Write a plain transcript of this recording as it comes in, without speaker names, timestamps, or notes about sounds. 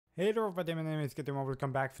Hey there everybody, my name is Katim.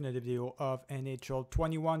 Welcome back to another video of NHL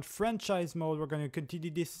 21 franchise mode. We're going to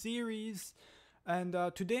continue this series, and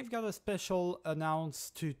today I've got a special announce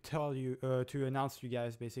to tell you, to announce to you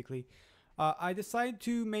guys basically. I decided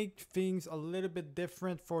to make things a little bit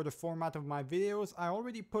different for the format of my videos. I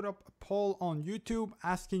already put up a poll on YouTube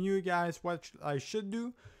asking you guys what I should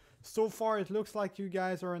do. So far it looks like you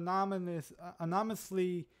guys are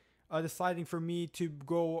anonymously deciding for me to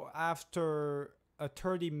go after a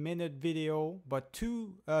 30-minute video, but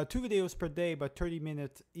two videos per day, but 30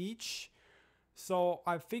 minutes each. So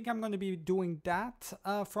I think I'm going to be doing that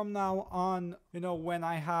from now on, when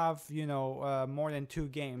I have, more than 2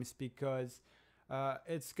 games, because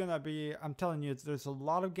it's going to be, I'm telling you, there's a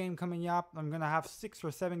lot of game coming up. I'm going to have 6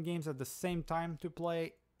 or 7 games at the same time to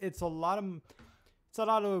play. It's a lot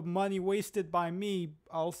of money wasted by me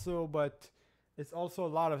also, but it's also a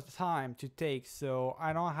lot of time to take, so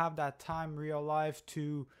I don't have that time real life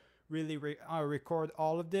to really record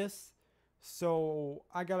all of this. So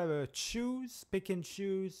I gotta pick and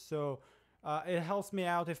choose. So it helps me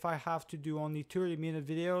out if I have to do only 30-minute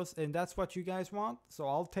videos, and that's what you guys want. So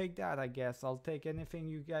I'll take that, I guess. I'll take anything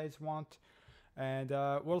you guys want. And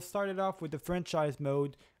we'll start it off with the franchise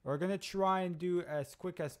mode. We're gonna try and do as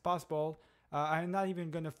quick as possible. I'm not even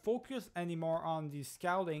gonna focus anymore on the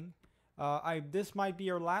scouting. This might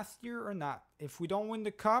be our last year or not. If we don't win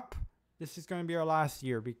the cup, this is going to be our last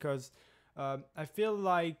year, because I feel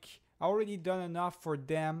like I already done enough for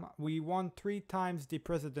them. We won 3 times the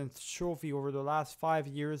President's Trophy over the last 5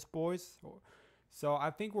 years, boys. So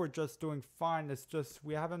I think we're just doing fine. It's just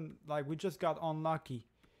we just got unlucky.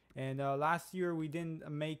 And last year we didn't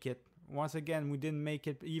make it. Once again, we didn't make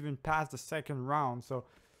it even past the second round. So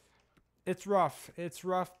it's rough,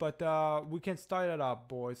 but we can start it up,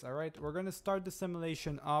 boys. All right, we're gonna start the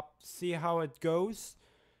simulation up, see how it goes.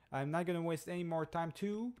 I'm not gonna waste any more time.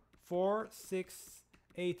 2, 4, 6,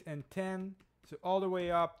 8, and 10, so all the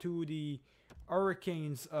way up to the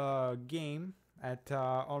Hurricanes game at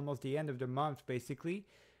almost the end of the month. Basically,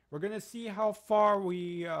 we're gonna see how far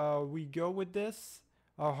we go with this,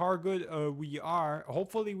 how good we are.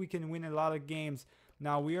 Hopefully we can win a lot of games.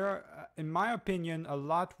 Now, we are, in my opinion, a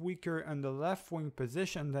lot weaker in the left wing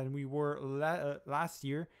position than we were last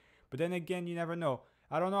year. But then again, you never know.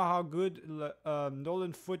 I don't know how good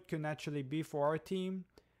Nolan Foote can actually be for our team.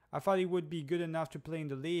 I thought he would be good enough to play in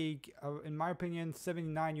the league. In my opinion,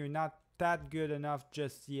 79, you're not that good enough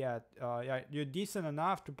just yet. Yeah, you're decent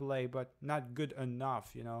enough to play, but not good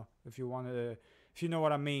enough, if you know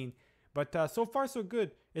what I mean. But so far so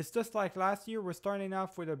good. It's just like last year. We're starting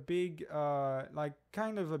off with a big,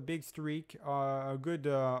 kind of a big streak, a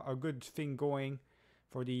good thing going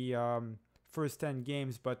for the first 10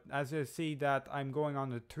 games. But as you see that I'm going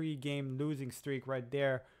on a 3-game losing streak right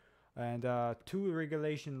there, and 2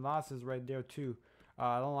 regulation losses right there too.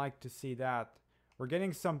 I don't like to see that. We're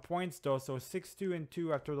getting some points though, so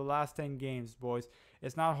 6-2-2 after the last 10 games, boys.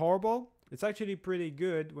 It's not horrible. It's actually pretty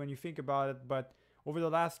good when you think about it, but over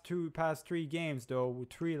the past 3 games, though,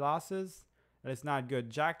 with 3 losses, that's not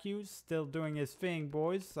good. Jack Hughes still doing his thing,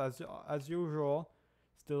 boys, as usual.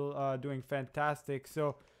 Still doing fantastic.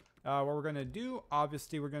 So what we're going to do,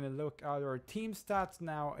 obviously, we're going to look at our team stats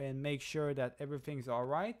now and make sure that everything's all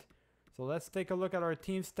right. So let's take a look at our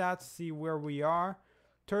team stats, see where we are.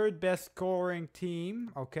 3rd best scoring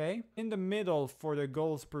team, okay. In the middle for the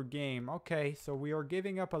goals per game. Okay, so we are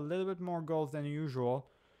giving up a little bit more goals than usual.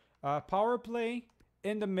 Power play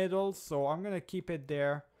in the middle, so I'm gonna keep it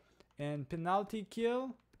there. And penalty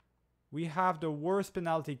kill, we have the worst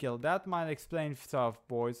penalty kill. That might explain stuff,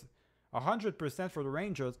 boys. 100% for the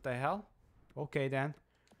Rangers. The hell? Okay then.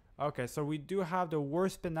 Okay, so we do have the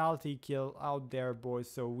worst penalty kill out there, boys.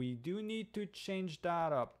 So we do need to change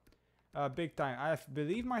that up big time. I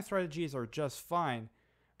believe my strategies are just fine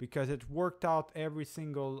because it worked out every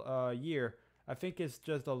single year. I think it's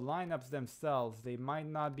just the lineups themselves. They might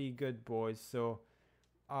not be good, boys. So,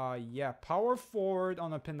 yeah, power forward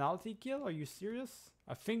on a penalty kill. Are you serious?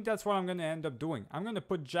 I think that's what I'm going to end up doing. I'm going to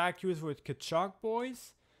put Jack Hughes with Kachuk,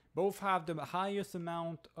 boys. Both have the highest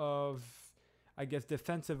amount of, I guess,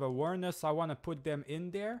 defensive awareness. I want to put them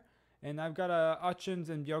in there. And I've got Hutchins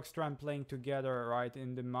and Bjorkstrand playing together, right,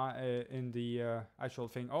 in the actual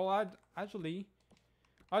thing. Oh, actually...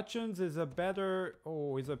 Hutchins is a better,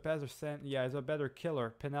 he's a better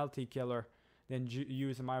killer, penalty killer than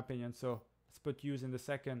Hughes in my opinion. So let's put Hughes in the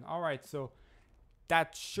second. All right, so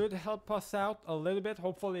that should help us out a little bit.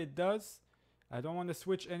 Hopefully it does. I don't want to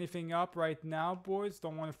switch anything up right now, boys.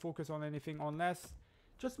 Don't want to focus on anything unless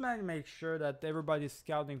just make sure that everybody's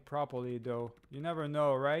scouting properly, though. You never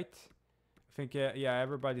know, right? I think, yeah,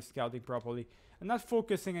 everybody's scouting properly. I'm not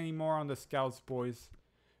focusing anymore on the scouts, boys,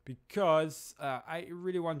 because I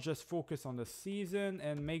really want to just focus on the season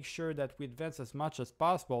and make sure that we advance as much as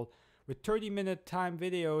possible. With 30-minute time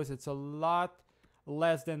videos, it's a lot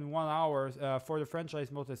less than 1 hour for the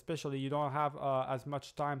franchise mode, especially. You don't have as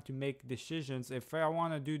much time to make decisions. If I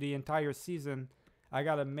want to do the entire season, I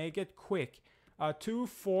gotta make it quick. 2,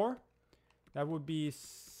 4, that would be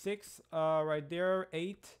 6 right there,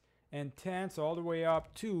 8 and 10, so all the way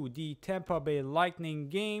up to the Tampa Bay Lightning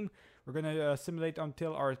game. We're gonna simulate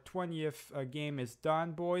until our 20th game is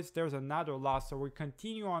done, boys. There's another loss, so we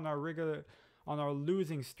continue on our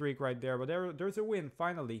losing streak right there. But there's a win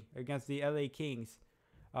finally against the LA Kings.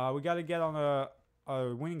 We gotta get on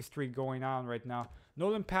a winning streak going on right now.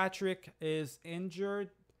 Nolan Patrick is injured.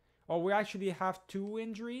 Oh, we actually have 2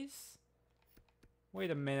 injuries. Wait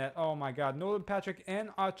a minute. Oh my God, Nolan Patrick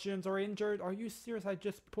and Hutchins are injured. Are you serious? I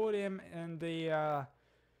just put him in the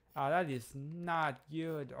that is not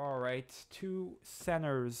good. All right, 2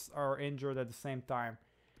 centers are injured at the same time.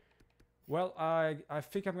 Well, I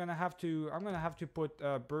think I'm gonna have to put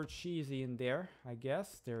Bert Cheesy in there, I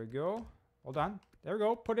guess. There we go. Hold on. There we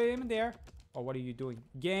go. Put it in there. Oh, what are you doing?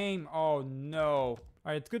 Game. Oh no.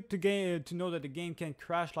 All right, it's good to know that the game can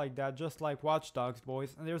crash like that, just like Watch Dogs,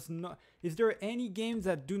 boys. And is there any games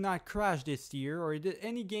that do not crash this year, or is there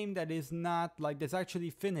any game that is not like that's actually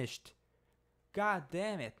finished? God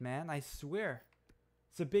damn it, man! I swear,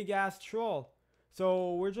 it's a big ass troll.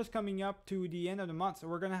 So we're just coming up to the end of the month, so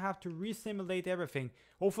we're gonna have to re-simulate everything.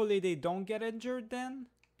 Hopefully they don't get injured then.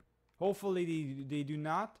 Hopefully they do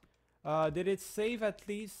not. Did it save at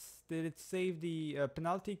least? Did it save the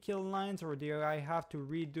penalty kill lines, or do I have to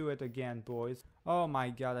redo it again, boys? Oh my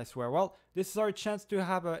God, I swear. Well, this is our chance to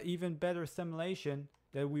have an even better simulation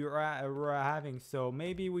that we're having. So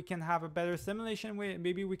maybe we can have a better simulation.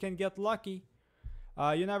 Maybe we can get lucky.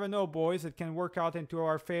 You never know, boys. It can work out into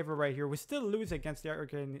our favor right here. We still lose against the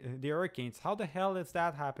Hurricanes. How the hell is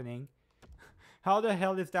that happening? How the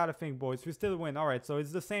hell is that a thing, boys? We still win. All right, so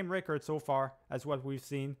it's the same record so far as what we've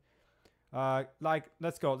seen.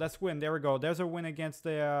 Let's go. Let's win. There we go. There's a win against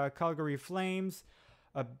the Calgary Flames.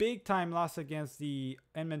 A big time loss against the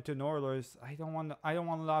Edmonton Oilers. I don't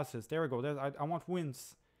want losses. There we go. I want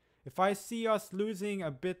wins. If I see us losing a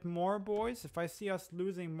bit more, boys, if I see us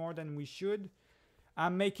losing more than we should,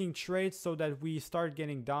 I'm making trades so that we start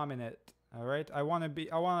getting dominant. All right. I want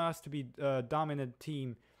us to be a dominant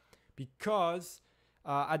team, because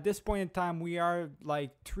at this point in time, we are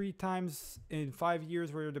like 3 times in 5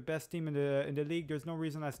 years we're the best team in the league. There's no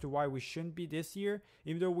reason as to why we shouldn't be this year.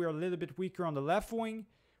 Even though we're a little bit weaker on the left wing,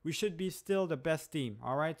 we should be still the best team.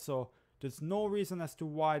 All right, so there's no reason as to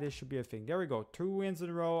why this should be a thing. There we go, 2 wins in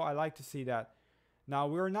a row. I like to see that. Now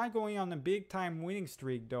we're not going on a big time winning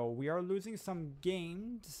streak though. We are losing some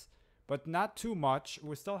games, but not too much.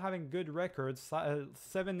 We're still having good records.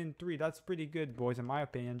 7-3. That's pretty good, boys, in my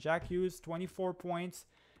opinion. Jack Hughes, 24 points.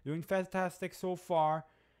 Doing fantastic so far.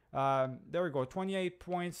 There we go. 28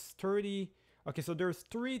 points. 30. Okay, so there's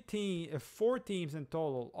 4 teams in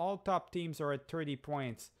total. All top teams are at 30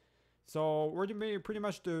 points. So we're pretty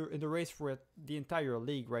much in the race for the entire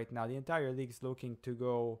league right now. The entire league is looking to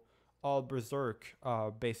go all berserk,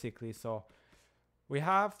 basically. So we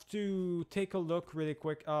have to take a look really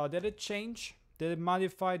quick. Did it change? Did it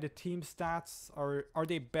modify the team stats? Or are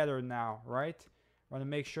they better now, right? I want to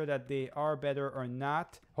make sure that they are better or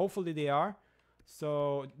not. Hopefully they are.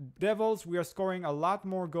 So Devils, we are scoring a lot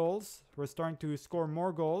more goals. We're starting to score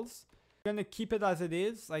more goals. We're going to keep it as it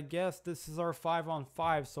is. I guess this is our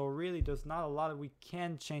 5-on-5. So really there's not a lot we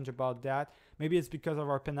can change about that. Maybe it's because of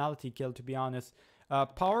our penalty kill, to be honest.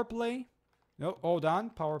 Power play. No, hold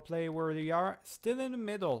on. Power play, where they are. Still in the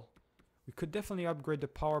middle. We could definitely upgrade the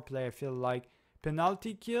power play, I feel like.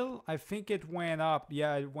 Penalty kill, I think it went up.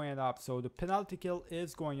 Yeah, it went up. So the penalty kill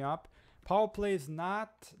is going up. Power play is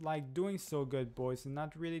not like doing so good, boys. And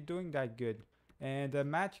not really doing that good. And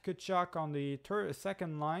Matt Tkachuk on the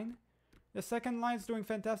second line. The second line is doing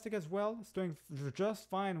fantastic as well. It's doing just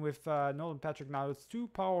fine with Nolan Patrick now. It's 2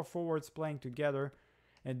 power forwards playing together.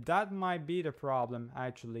 And that might be the problem,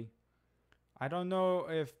 actually. I don't know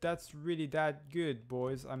if that's really that good,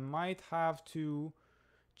 boys. I might have to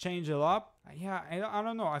change it up. Yeah, I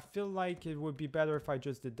don't know. I feel like it would be better if I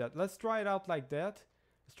just did that. Let's try it out like that.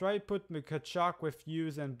 Let's try to put Tkachuk with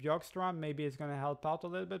Hughes and Bjorkstrand. Maybe it's going to help out a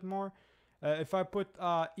little bit more. If I put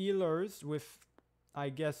Ehlers with, I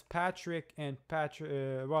guess, Patrick and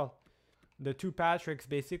well, the 2 Patricks,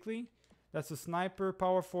 basically. That's a sniper,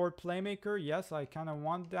 power forward, playmaker. Yes, I kind of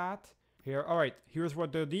want that. Here, all right. Here's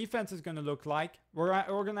what the defense is going to look like. We're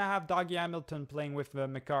going to have Dougie Hamilton playing with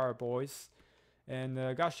Makar, boys. And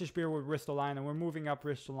Gashishbeer with Ristolainen, and we're moving up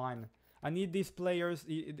Ristolainen. I need these players.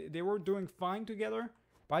 They were doing fine together,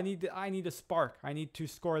 but I need a spark. I need to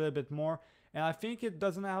score a little bit more. And I think it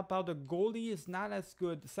doesn't help out. The goalie is not as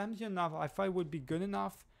good. Samsonov, I thought would be good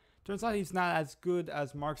enough. Turns out he's not as good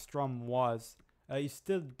as Markstrom was. He's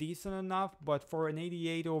still decent enough, but for an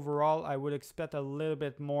 88 overall, I would expect a little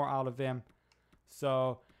bit more out of him.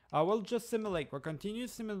 So we'll just simulate. We'll continue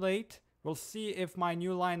to simulate. We'll see if my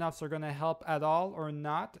new lineups are going to help at all or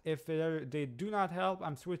not. If they do not help,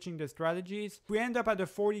 I'm switching the strategies. If we end up at the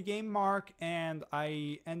 40 game mark and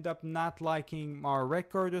I end up not liking our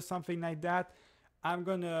record or something like that, I'm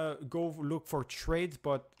going to go look for trades.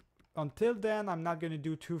 But until then, I'm not going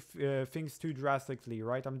to do things too drastically,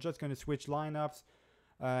 right? I'm just going to switch lineups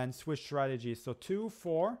and switch strategies. So 2,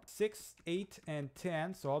 4, 6, 8, and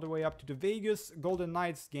 10. So all the way up to the Vegas Golden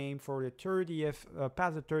Knights game for the 30th,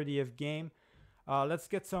 past the 30th game. Let's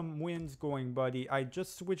get some wins going, buddy. I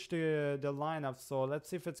just switched the lineup, so let's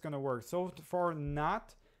see if it's going to work. So far,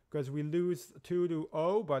 not, because we lose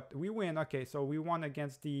 2-0, but we win. Okay, so we won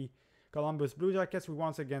against the Columbus Blue Jackets. We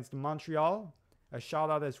won against Montreal. A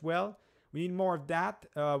shout out as well. We need more of that.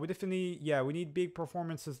 We definitely, yeah, we need big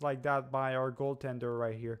performances like that by our goaltender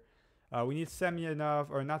right here. We need Semyonov,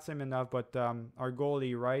 or not Semyonov, but our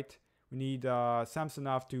goalie, right? We need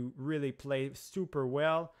Samsonov to really play super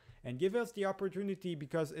well and give us the opportunity,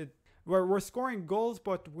 because we're scoring goals,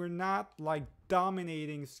 but we're not like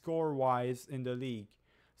dominating score-wise in the league.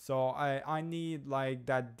 So I need like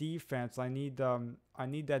that defense. I need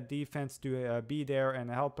that defense to be there and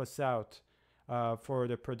help us out. For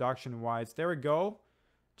the production wise. There we go.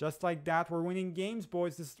 Just like that, we're winning games,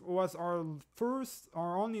 boys. This was our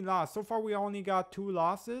only loss. So far, we only got 2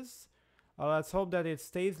 losses. Let's hope that it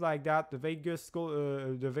stays like that. The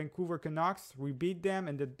the Vancouver Canucks, we beat them,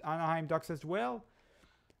 and the Anaheim Ducks as well.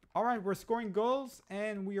 All right, we're scoring goals,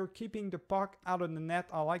 and we are keeping the puck out of the net.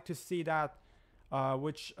 I like to see that.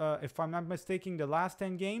 Which, if I'm not mistaken, the last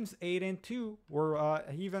 10 games, 8-2.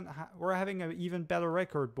 We're having an even better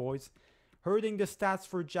record, boys. Hurting the stats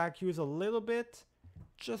for Jack Hughes a little bit,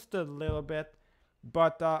 just a little bit,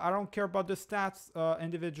 but I don't care about the stats,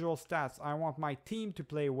 individual stats. I want my team to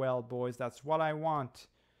play well, boys. That's what I want.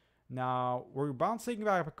 Now, we're bouncing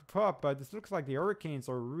back up, but this looks like the Hurricanes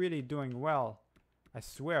are really doing well. I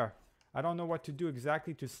swear. I don't know what to do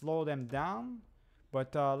exactly to slow them down,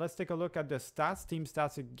 but let's take a look at the stats, team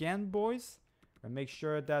stats again, boys, and make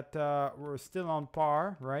sure that we're still on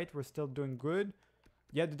par, right? We're still doing good.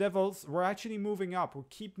 Yeah, the Devils, we're actually moving up. We'll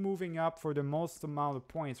keep moving up for the most amount of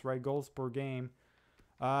points, right? Goals per game.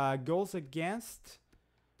 Goals against,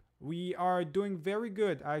 we are doing very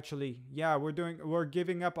good, actually. Yeah, we're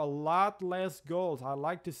giving up a lot less goals. I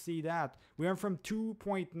like to see that. We went from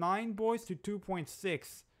 2.9, boys, to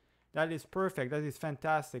 2.6. That is perfect. That is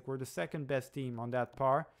fantastic. We're the second best team on that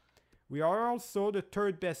par. We are also the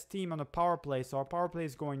third best team on the power play, so our power play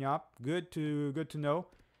is going up. Good to know.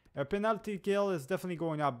 Our penalty kill is definitely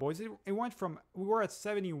going up, boys. It went from, we were at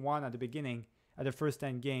 71 at the beginning, at the first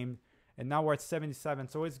 10 game, and now we're at 77,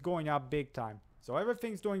 so it's going up big time. So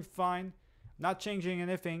everything's doing fine, not changing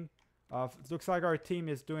anything. It looks like our team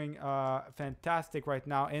is doing fantastic right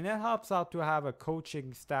now, and it helps out to have a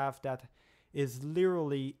coaching staff that is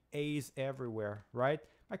literally A's everywhere, right?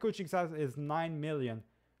 My coaching staff is 9 million,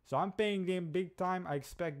 so I'm paying them big time. I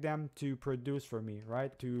expect them to produce for me,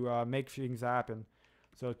 right? To make things happen.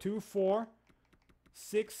 So 2, 4,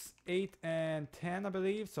 6, 8, and 10, I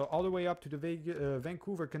believe. So all the way up to the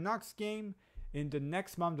Vancouver Canucks game in the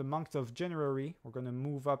next month, the month of January. We're going to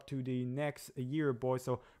move up to the next year, boys.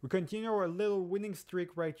 So we continue our little winning streak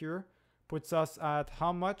right here. Puts us at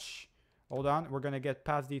how much? Hold on. We're going to get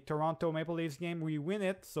past the Toronto Maple Leafs game. We win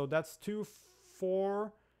it. So that's 2,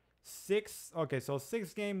 4, 6. Okay, so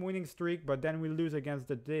 6-game winning streak. But then we lose against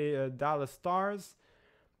the Dallas Stars.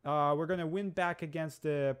 We're going to win back against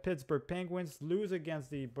the Pittsburgh Penguins, lose against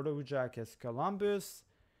the Blue Jackets Columbus.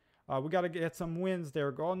 We got to get some wins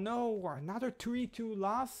there. Oh, no, another 3-2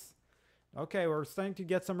 loss. Okay, we're starting to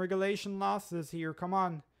get some regulation losses here. Come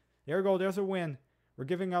on. There we go. There's a win. We're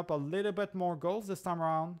giving up a little bit more goals this time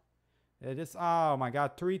around. It is, oh my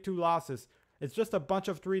God, 3-2 losses. It's just a bunch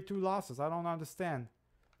of 3-2 losses. I don't understand.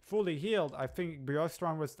 Fully healed. I think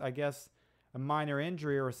Bjorkstrand was, I guess, a minor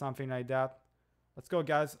injury or something like that. Let's go,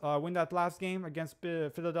 guys. Win that last game against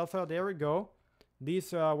Philadelphia. There we go.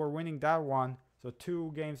 These we're winning that one. So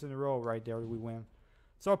 2 games in a row right there we win.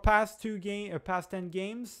 So past 10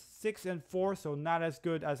 games, 6-4. So not as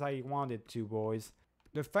good as I wanted to, boys.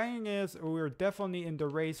 The thing is, we're definitely in the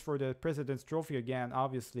race for the President's Trophy again,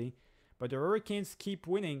 obviously. But the Hurricanes keep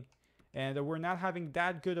winning. And we're not having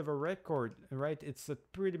that good of a record, right? It's a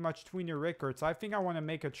pretty much tweener record. So I think I want to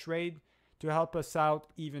make a trade to help us out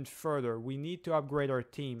even further. We need to upgrade our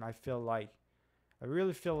team, I feel like. I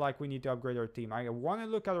really feel like we need to upgrade our team. I want to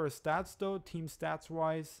look at our stats though, team stats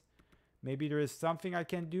wise. Maybe there is something I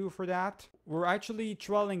can do for that. We're actually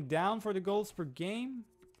trailing down for the goals per game.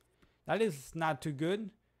 That is not too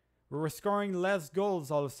good. We're scoring less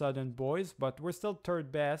goals all of a sudden, boys, but we're still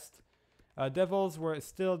third best. Devils were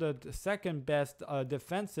still the second best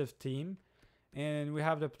defensive team. And we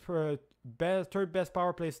have the third best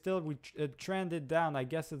power play still. We trended down. I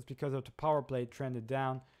guess it's because of the power play trended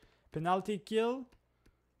down. Penalty kill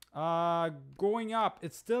going up.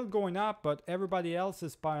 It's still going up, but everybody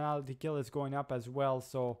else's penalty kill is going up as well.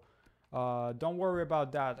 So don't worry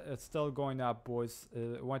about that. It's still going up, boys.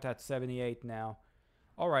 It went at 78 now.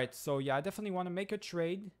 All right, so yeah, I definitely want to make a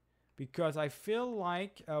trade because I feel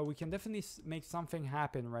like we can definitely make something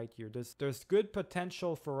happen right here. There's good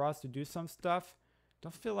potential for us to do some stuff.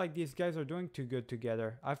 Don't feel like these guys are doing too good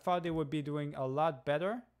together. I thought they would be doing a lot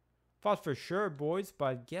better. Thought for sure, boys,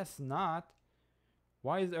 but guess not.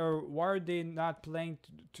 Why are they not playing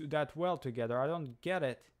that well together? I don't get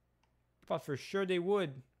it. Thought for sure they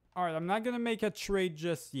would. All right, I'm not gonna make a trade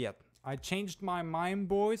just yet. I changed my mind,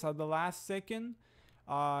 boys, at the last second.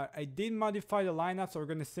 I did modify the lineup, so we're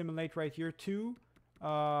gonna simulate right here too.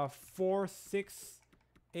 4, 6,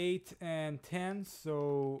 8, and 10.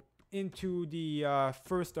 So into the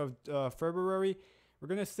 1st of February, we're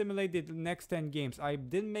gonna simulate the next 10 games. I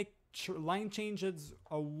didn't make line changes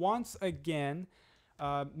once again.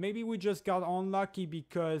 Maybe we just got unlucky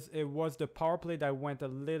because it was the power play that went a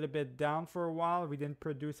little bit down for a while. We didn't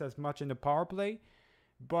produce as much in the power play.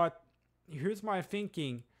 But here's my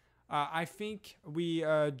thinking. I think we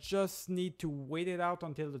just need to wait it out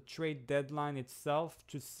until the trade deadline itself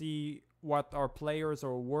to see what our players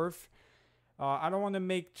are worth. I don't want to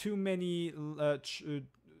make too many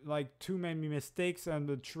mistakes on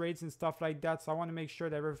the trades and stuff like that. So I want to make sure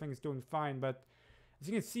that everything's doing fine. But as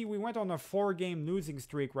you can see, we went on a 4-game losing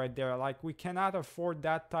streak right there. Like, we cannot afford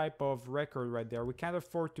that type of record right there. We can't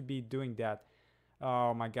afford to be doing that.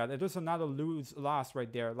 Oh my god, it is another loss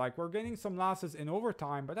right there. Like, we're getting some losses in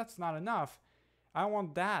overtime, but that's not enough. I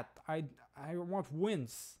want that. I want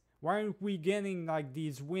wins. Why aren't we getting like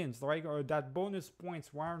these wins, right? Or that bonus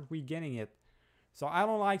points, why aren't we getting it? So I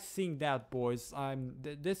don't like seeing that, boys.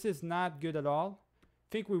 This is not good at all. I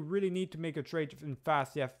think we really need to make a trade in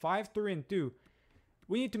fast. Yeah, 5, 3, and 2.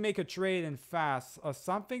 We need to make a trade in fast.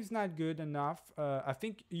 Something's not good enough. I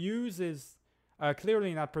think Hughes is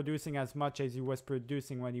clearly not producing as much as he was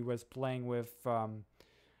producing when he was playing with,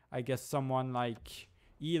 I guess, someone like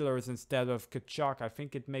Ehlers instead of Tkachuk. I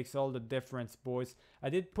think it makes all the difference, boys. I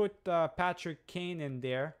did put Patrick Kane in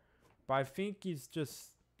there, but I think he's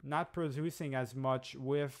just not producing as much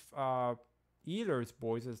with Ehlers,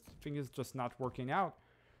 boys. I think it's just not working out.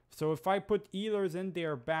 So if I put Ehlers in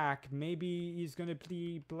there back, maybe he's going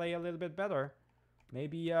to play a little bit better.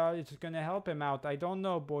 Maybe it's going to help him out. I don't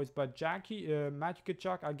know, boys. But Matthew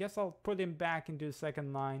Tkachuk, I guess I'll put him back into the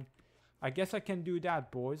second line. I guess I can do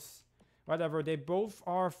that, boys. Whatever. They both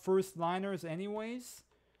are first liners anyways.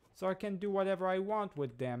 So I can do whatever I want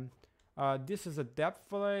with them. This is a depth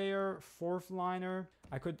player, fourth liner.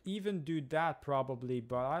 I could even do that probably,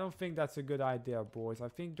 but I don't think that's a good idea, boys. I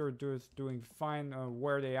think they're just doing fine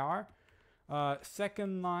where they are.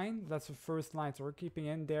 Second line, that's the first line, so we're keeping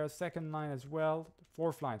in there. Second line as well,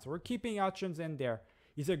 fourth line. So we're keeping Hutchins in there.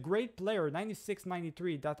 He's a great player, 96,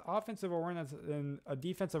 93. That offensive awareness and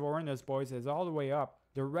defensive awareness, boys, is all the way up.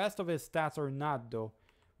 The rest of his stats are not, though.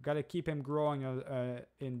 We've got to keep him growing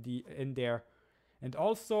in there. And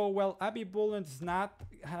also, well, Abby Bullen's not,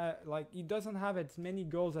 he doesn't have as many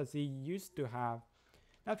goals as he used to have.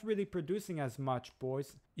 Not really producing as much,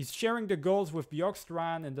 boys. He's sharing the goals with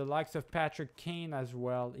Bjorkstrand and the likes of Patrick Kane as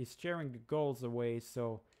well. He's sharing the goals away,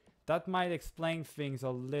 so that might explain things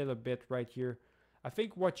a little bit right here. I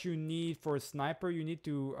think what you need for a sniper, you need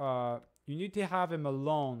to have him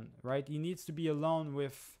alone, right? He needs to be alone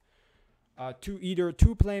with either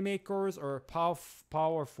two playmakers or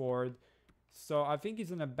power forward. So I think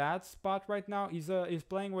he's in a bad spot right now. He's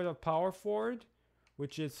playing with a power forward,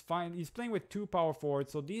 which is fine. He's playing with two power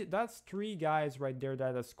forwards. So that's 3 guys right there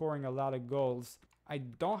that are scoring a lot of goals. I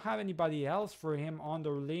don't have anybody else for him on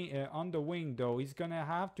the wing, though. He's going to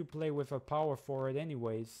have to play with a power forward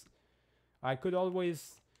anyways. I could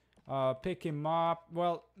always pick him up.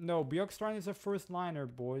 Well, no, Bjorkstrand is a first liner,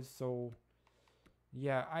 boys. So,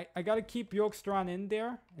 yeah, I got to keep Bjorkstrand in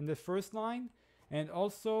there in the first line. And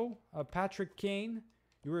also, Patrick Kane,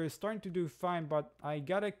 you were starting to do fine, but I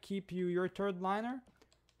gotta keep you your third liner.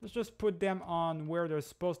 Let's just put them on where they're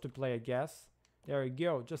supposed to play, I guess. There we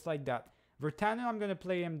go, just like that. Vertanen, I'm gonna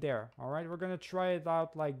play him there. All right, we're gonna try it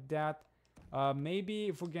out like that. Maybe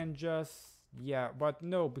if we can just, yeah, but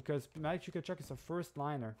no, because Matthew Tkachuk is a first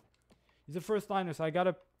liner. He's a first liner, so I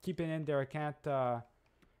gotta keep it in there. I can't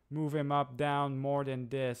move him up, down more than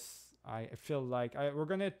this. I feel like we're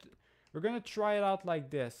gonna try it out like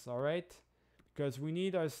this, all right? Because we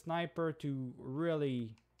need a sniper to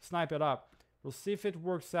really snipe it up. We'll see if it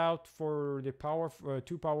works out for the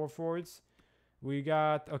two power forwards. We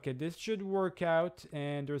got, okay, this should work out,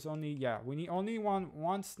 and there's only, yeah, we need only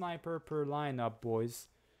one sniper per lineup, boys.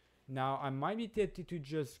 Now, I might be tempted to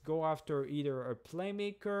just go after either a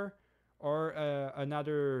playmaker or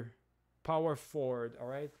another power forward, all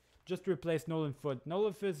right? Just to replace Nolan Foote.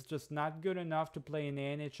 Nolan Foote is just not good enough to play in the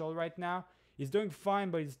NHL right now. He's doing fine,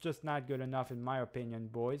 but he's just not good enough in my opinion,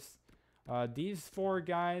 boys. These four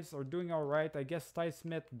guys are doing all right. I guess Ty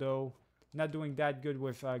Smith, though, not doing that good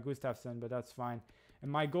with Gustafsson, but that's fine. And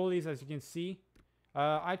my goalies, as you can see,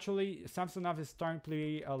 actually, Samsonov is starting to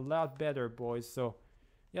play a lot better, boys. So,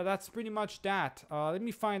 yeah, that's pretty much that. Let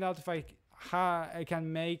me find out if I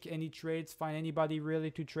can make any trades, find anybody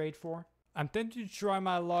really to trade for. I'm tempted to try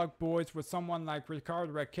my luck, boys, with someone like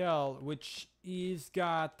Rickard Rakell, which he's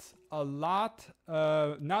got a lot,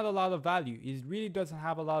 not a lot of value. He really doesn't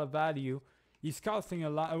have a lot of value. He's costing a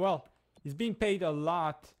lot. Well, he's being paid a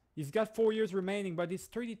lot. He's got 4 years remaining, but he's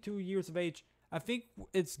 32 years of age. I think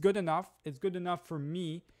it's good enough. It's good enough for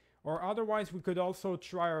me. Or otherwise, we could also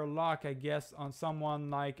try our luck, I guess, on someone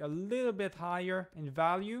like a little bit higher in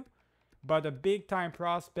value, but a big-time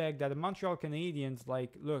prospect that the Montreal Canadiens,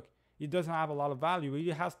 like, look, he doesn't have a lot of value. He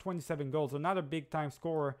has 27 goals, so not a big-time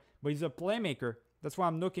scorer, but he's a playmaker. That's what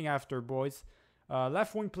I'm looking after, boys.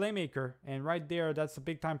 Left-wing playmaker, and right there, that's a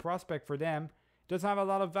big-time prospect for them. Doesn't have a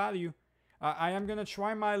lot of value. I am going to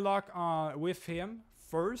try my luck with him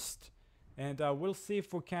first, and we'll see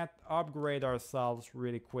if we can't upgrade ourselves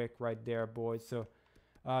really quick right there, boys. So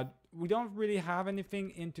we don't really have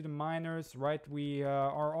anything into the minors, right? We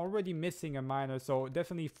are already missing a minor, so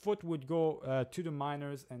definitely Foot would go to the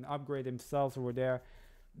minors and upgrade themselves over there.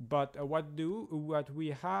 But what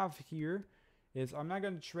we have here is I'm not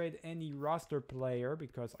going to trade any roster player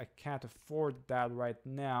because I can't afford that right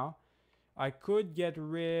now. I could get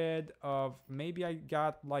rid of, maybe I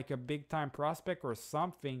got like a big time prospect or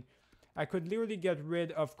something. I could literally get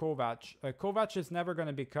rid of Kovac. Kovac is never going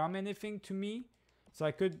to become anything to me. So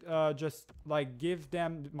I could just like give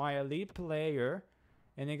them my elite player.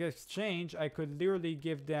 And in exchange, I could literally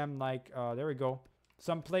give them like, there we go,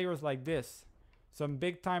 some players like this. Some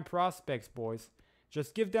big time prospects, boys.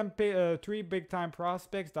 Just give them 3 big time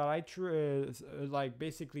prospects that I like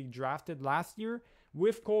basically drafted last year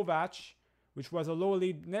with Kovac, which was a low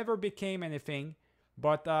lead, never became anything,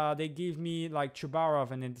 but they gave me like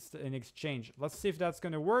Chubarov in exchange. Let's see if that's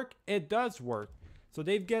gonna work. It does work. So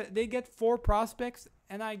they get 4 prospects,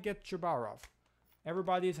 and I get Chubarov.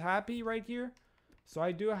 Everybody's happy right here. So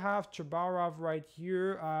I do have Chubarov right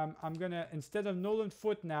here. I'm gonna, instead of Nolan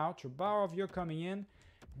Foote now, Chubarov, you're coming in.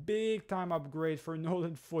 Big time upgrade for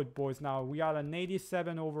Nolan Foote, boys. Now we got an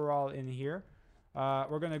 87 overall in here.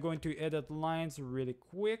 We're gonna go into edit lines really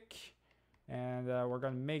quick. And we're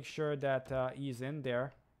going to make sure that he's in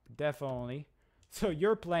there. Definitely. So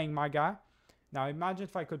you're playing, my guy. Now imagine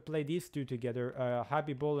if I could play these two together.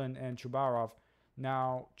 Happy Bull and Chubarov.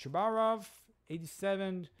 Now Chubarov,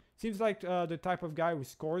 87. Seems like the type of guy who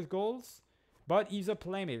scores goals. But he's a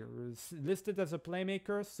playmaker. He's listed as a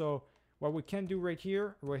playmaker. So what we can do right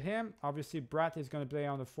here with him. Obviously Bratt is going to play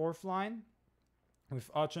on the 4th line. With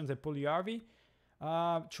Hutchins and Puljujärvi.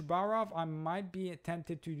 Chubarov, I might be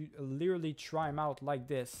tempted to literally try him out like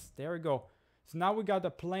this. There we go. So now we got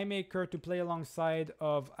the playmaker to play alongside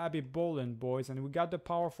of Abby Bolin, boys. And we got the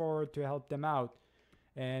power forward to help them out.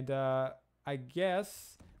 And I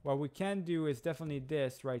guess what we can do is definitely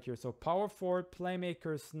this right here. So power forward,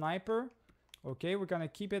 playmaker, sniper. Okay, we're going to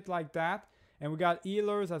keep it like that. And we got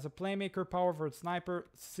Ehlers as a playmaker, power forward, sniper.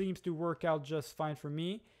 Seems to work out just fine for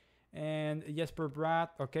me. And Jesper Bratt.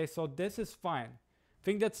 Okay, so this is fine. I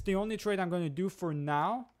think that's the only trade I'm going to do for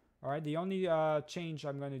now. All right, the only change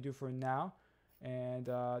I'm going to do for now. And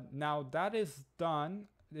now that is done.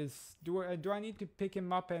 Do I need to pick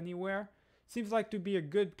him up anywhere? Seems like to be a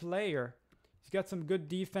good player. He's got some good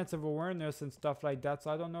defensive awareness and stuff like that. So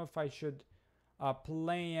I don't know if I should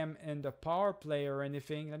play him in the power play or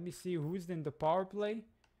anything. Let me see who's in the power play.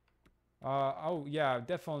 Oh yeah,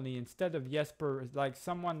 definitely. Instead of Jesper, like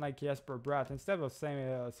someone like Jesper Bratt, instead of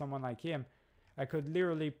saying someone like him, I could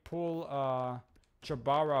literally pull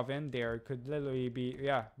Chabarov in there. It could literally be,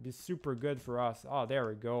 yeah, be super good for us. Oh, there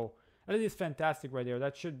we go. That is fantastic right there.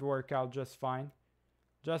 That should work out just fine.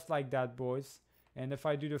 Just like that, boys. And if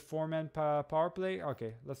I do the 4-man power play,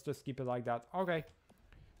 okay, let's just keep it like that. Okay.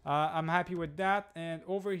 I'm happy with that. And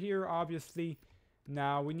over here, obviously,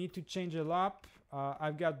 now we need to change it up.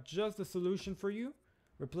 I've got just the solution for you.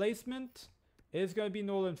 Replacement is going to be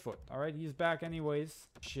Nolan Foot. All right, he's back anyways.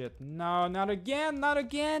 Shit, no, not again, not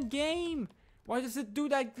again, game. Why does it do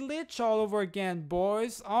that glitch all over again,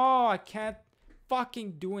 boys? Oh, I can't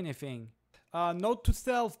fucking do anything. Note to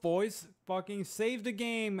self, boys. Fucking save the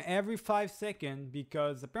game every 5 seconds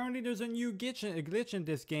because apparently there's a new glitch in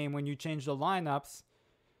this game when you change the lineups.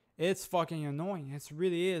 It's fucking annoying. It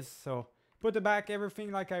really is. So put it back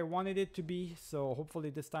everything like I wanted it to be. So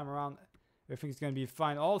hopefully this time around everything's gonna be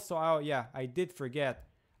fine. Also, oh yeah, I did forget.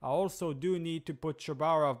 I also do need to put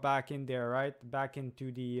Chabarov back in there, right? Back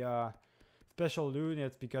into the special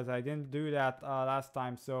units because I didn't do that last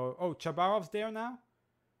time. So, oh, Chabarov's there now?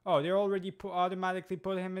 Oh, they already automatically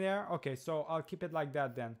put him there? Okay, so I'll keep it like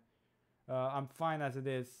that then. I'm fine as it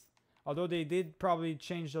is. Although they did probably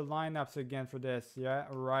change the lineups again for this. Yeah,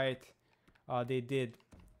 right. They did.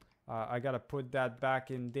 I gotta put that back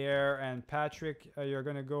in there. And Patrick, you're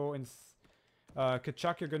gonna go in.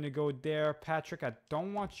 Kachuk, you're gonna go there. Patrick, I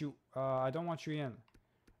don't want you. I don't want you in.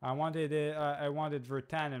 I wanted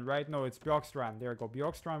Vertanen, right? No, it's Bjorkstrand. There you go.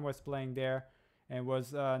 Bjorkstrand was playing there, and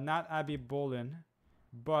was not Abby Bolin,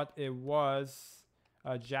 but it was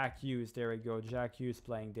Jack Hughes. There we go. Jack Hughes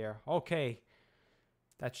playing there. Okay.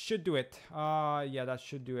 That should do it. Yeah, that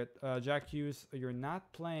should do it. Jack Hughes, you're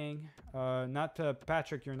not playing. Not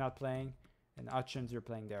Patrick, you're not playing. And Hutchins, you're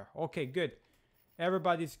playing there. Okay, good.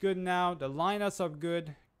 Everybody's good now. The lineups are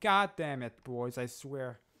good. God damn it, boys. I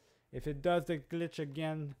swear. If it does the glitch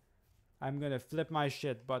again, I'm going to flip my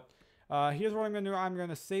shit. But here's what I'm going to do. I'm going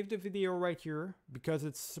to save the video right here. Because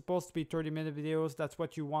it's supposed to be 30-minute videos. That's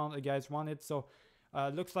what you guys wanted. So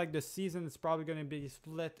looks like the season is probably going to be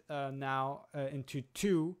split now into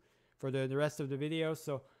 2 for the rest of the video.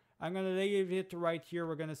 So I'm going to leave it right here.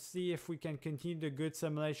 We're going to see if we can continue the good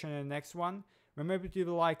simulation in the next one. Remember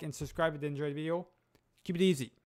to like and subscribe if you enjoyed the video. Keep it easy.